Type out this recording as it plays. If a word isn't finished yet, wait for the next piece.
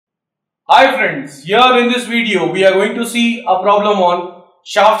Hi friends, here in this video we are going to see a problem on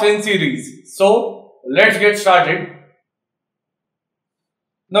shafts in series. So let's get started.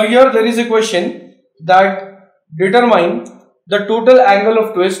 Now here there is a question that determine the total angle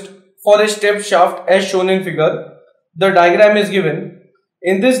of twist for a step shaft as shown in figure. The diagram is given.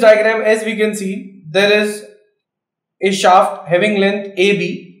 In this diagram, as we can see, there is a shaft having length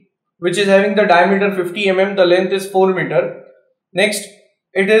AB, which is having the diameter 50 mm, the length is 4 meter. Next,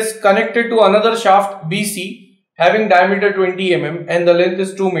 it is connected to another shaft BC having diameter 20 mm and the length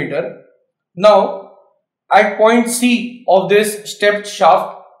is 2 meter. Now, at point C of this stepped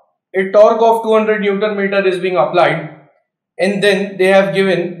shaft, a torque of 200 Newton meter is being applied, and then they have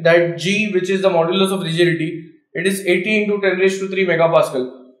given that G, which is the modulus of rigidity, it is 80 into 10 raised to 3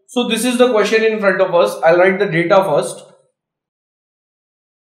 megapascal. So this is the question in front of us. I'll write the data first.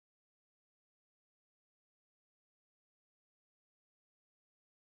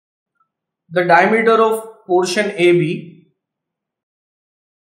 The diameter of portion AB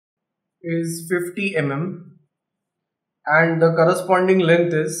is 50 mm and the corresponding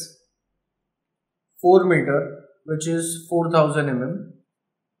length is 4 meter, which is 4000 mm.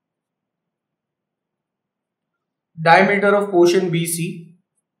 Diameter of portion BC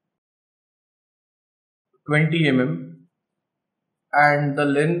 20 mm and the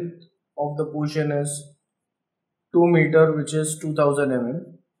length of the portion is 2 meter, which is 2000 mm.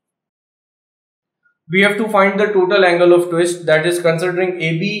 We have to find the total angle of twist, that is considering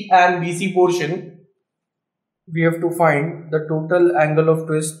AB and BC portion. We have to find the total angle of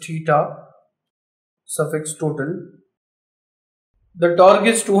twist theta suffix total. The torque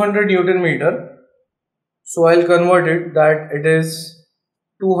is 200 Newton meter. So I'll convert it that it is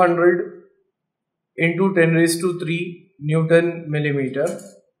 200 into 10 raised to 3 Newton millimeter.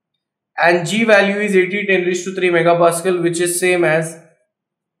 And G value is 80 10 raised to 3 megapascal, which is same as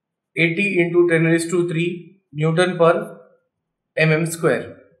 80 into 10 raised to 3 Newton per mm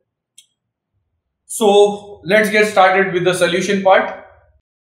square. So let's get started with the solution part.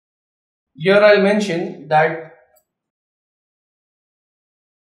 Here I'll mention that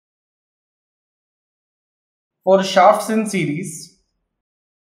for shafts in series,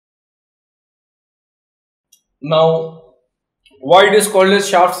 now why it is called as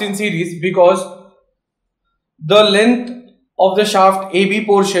shafts in series? Because the length of the shaft AB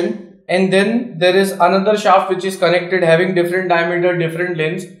portion, and then there is another shaft which is connected having different diameter, different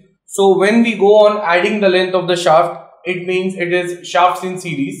lengths. So when we go on adding the length of the shaft, it means it is shafts in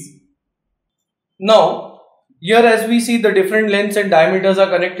series. Now here as we see the different lengths and diameters are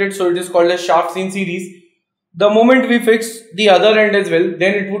connected, so it is called as shafts in series. The moment we fix the other end as well,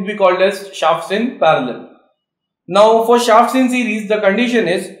 then it would be called as shafts in parallel. Now for shafts in series, the condition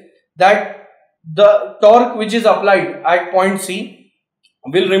is that the torque which is applied at point C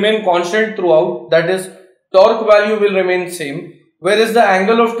will remain constant throughout, that is torque value will remain same, whereas the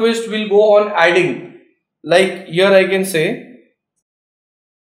angle of twist will go on adding. Like here I can say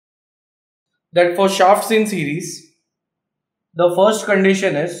that for shafts in series, the first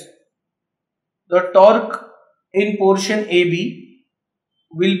condition is the torque in portion AB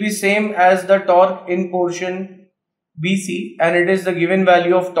will be same as the torque in portion BC, and it is the given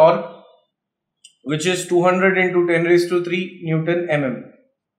value of torque, which is 200 into 10 raised to 3 Newton mm.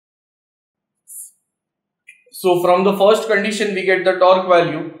 So from the first condition we get the torque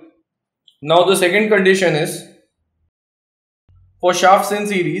value. Now the second condition is for shafts in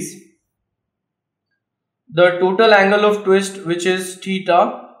series, the total angle of twist, which is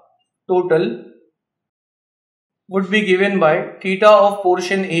theta total, would be given by theta of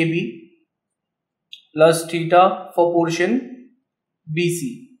portion AB plus theta for portion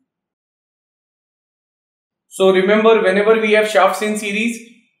BC. So remember, whenever we have shafts in series,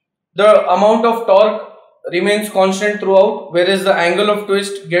 the amount of torque remains constant throughout, whereas the angle of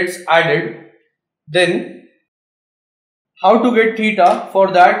twist gets added. Then how to get theta?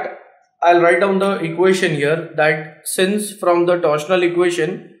 For that I'll write down the equation here, that since from the torsional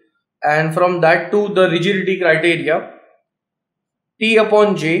equation and from that to the rigidity criteria, T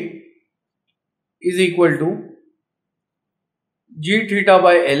upon J is equal to G theta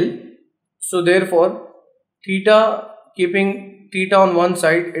by L. So therefore theta, keeping theta on one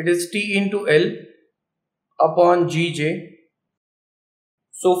side, it is T into L upon Gj.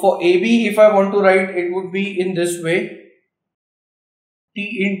 So for AB, if I want to write, it would be in this way,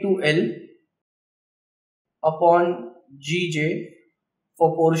 T into L upon Gj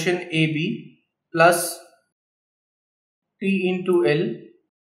for portion AB plus T into L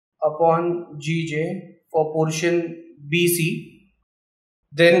upon Gj for portion BC.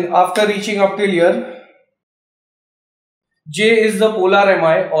 Then after reaching up till here, J is the polar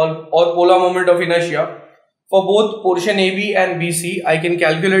MI or polar moment of inertia. For both portion AB and BC, I can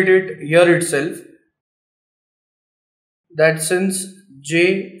calculate it here itself. That since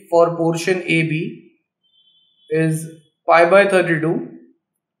J for portion AB is pi by 32,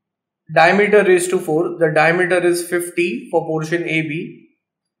 diameter raised to 4, the diameter is 50 for portion AB,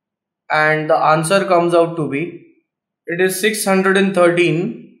 and the answer comes out to be, it is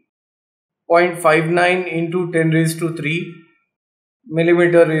 613.59 into 10 raised to 3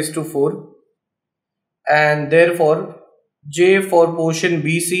 millimeter raised to 4, and therefore J for portion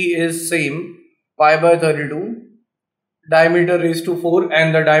BC is same, pi by 32, diameter raised to 4,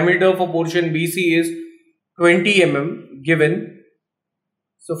 and the diameter for portion BC is 20 mm given.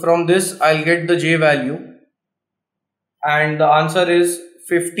 So from this I'll get the J value, and the answer is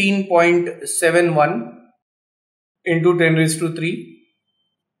 15.71 into 10 raised to 3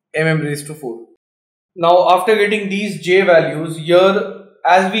 mm raised to 4. Now after getting these J values, here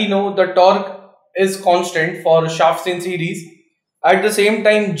as we know the torque is constant for shafts in series. At the same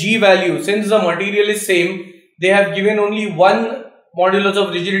time G value, since the material is same, they have given only one modulus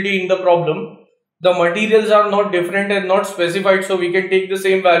of rigidity in the problem. The materials are not different and not specified, so we can take the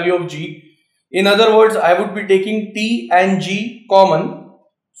same value of G. In other words, I would be taking T and G common.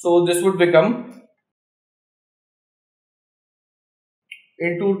 So this would become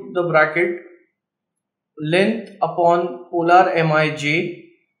into the bracket length upon polar Mij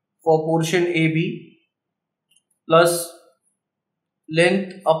for portion AB plus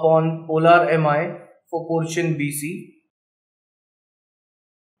length upon polar Mi for portion BC.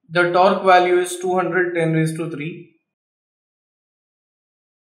 The torque value is 210 raised to 3.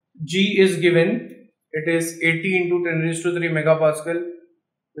 G is given, it is 80 into 10 raised to 3 megapascal,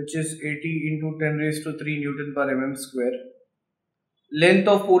 which is 80 into 10 raised to 3 Newton per mm square. Length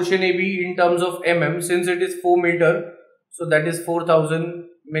of portion AB in terms of mm, since it is 4 meter, so that is 4000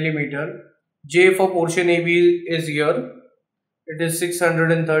 millimeter. J for portion AB is here, it is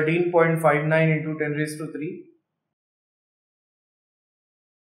 613.59 into 10 raised to 3.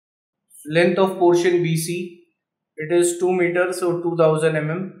 Length of portion BC, it is 2 meters, so 2000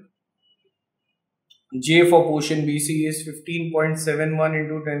 mm. J for portion BC is 15.71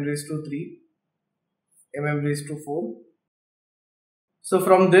 into 10 raised to 3 mm raised to 4. So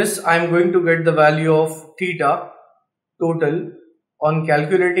from this I am going to get the value of theta total. On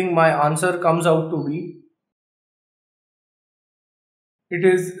calculating, my answer comes out to be, it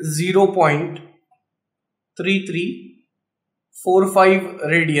is 0.3345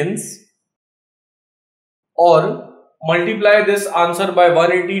 radians, or multiply this answer by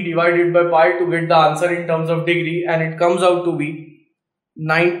 180 divided by pi to get the answer in terms of degree, and it comes out to be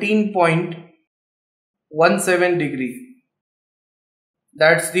 19.17 degree.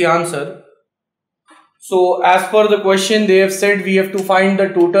 That's the answer. So as per the question, they have said we have to find the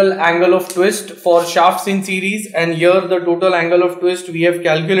total angle of twist for shafts in series, and here the total angle of twist we have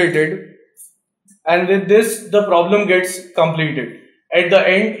calculated, and with this the problem gets completed. At the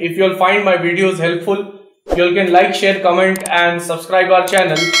end, if you will find my videos helpful, you can like, share, comment and subscribe our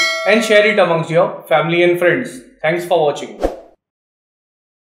channel and share it amongst your family and friends. Thanks for watching.